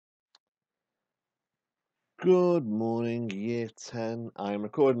Good morning, Year 10. I'm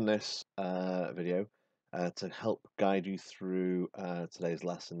recording this video to help guide you through today's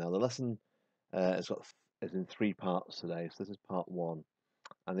lesson. Now, the lesson is in three parts today, so this is part one.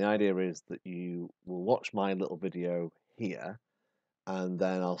 And the idea is that you will watch my little video here, and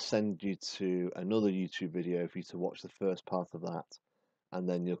then I'll send you to another YouTube video for you to watch the first part of that. And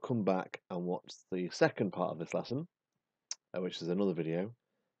then you'll come back and watch the second part of this lesson, which is another video,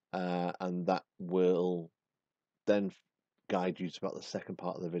 and that will then guide you to about the second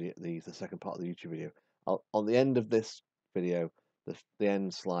part of the video, the second part of the YouTube video. On the end of this video, the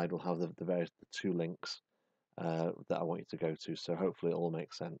end slide will have the two links that I want you to go to. So hopefully it all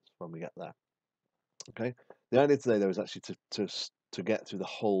makes sense when we get there. Okay. The idea today, though, is actually to get through the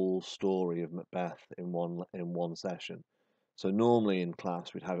whole story of Macbeth in one session. So normally in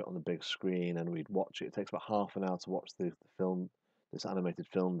class we'd have it on the big screen and we'd watch it. It takes about half an hour to watch the film, this animated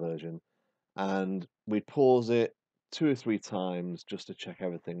film version, and we'd pause it 2 or 3 times just to check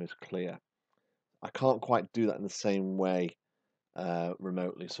everything is clear. I can't quite do that in the same way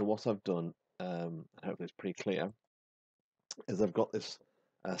remotely. So what I've done, and hopefully it's pretty clear, is I've got this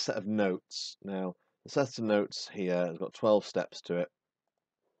set of notes. Now, the set of notes here has got 12 steps to it,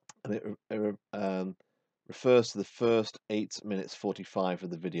 and it refers to the first 8 minutes 45 of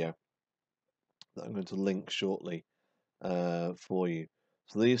the video that I'm going to link shortly for you.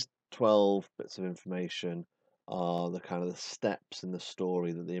 So these 12 bits of information are the kind of the steps in the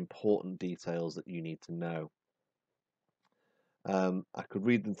story, the important details that you need to know. I could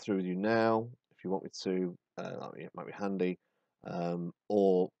read them through with you now if you want me to. It might be handy.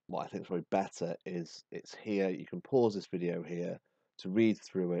 Or what I think is probably better is it's here. You can pause this video here to read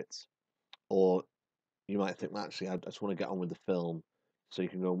through it, or you might think, well, actually, I just want to get on with the film. So you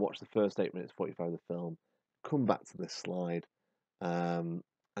can go and watch the first 8 minutes 45 of the film, come back to this slide,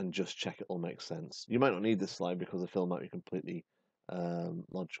 and just check it all makes sense. You might not need this slide because the film might be completely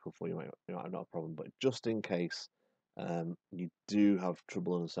logical for you. You might have no problem, but just in case you do have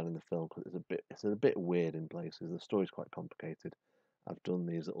trouble understanding the film because it's a bit weird in places. The story's quite complicated. I've done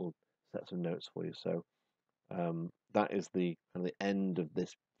these little sets of notes for you, so that is the kind of the end of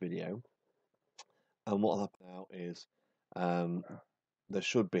this video. And what will happen now is there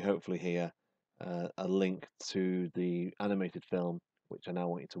should be hopefully here a link to the animated film, which I now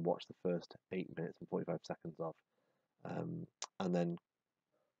want you to watch the first 8 minutes and 45 seconds of, and then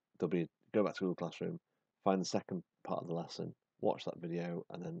go back to Google Classroom, find the second part of the lesson, watch that video,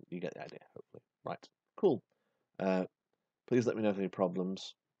 and then you get the idea, hopefully. Right, cool. Please let me know if any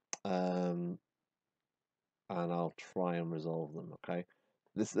problems, and I'll try and resolve them, okay?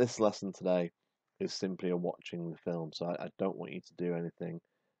 This lesson today is simply a watching the film, so I don't want you to do anything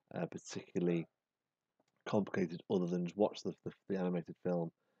particularly complicated other than just watch the animated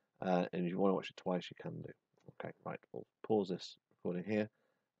film, and if you want to watch it twice, you can do. Okay, right, we'll pause this recording here,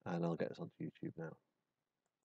 and I'll get this onto YouTube now.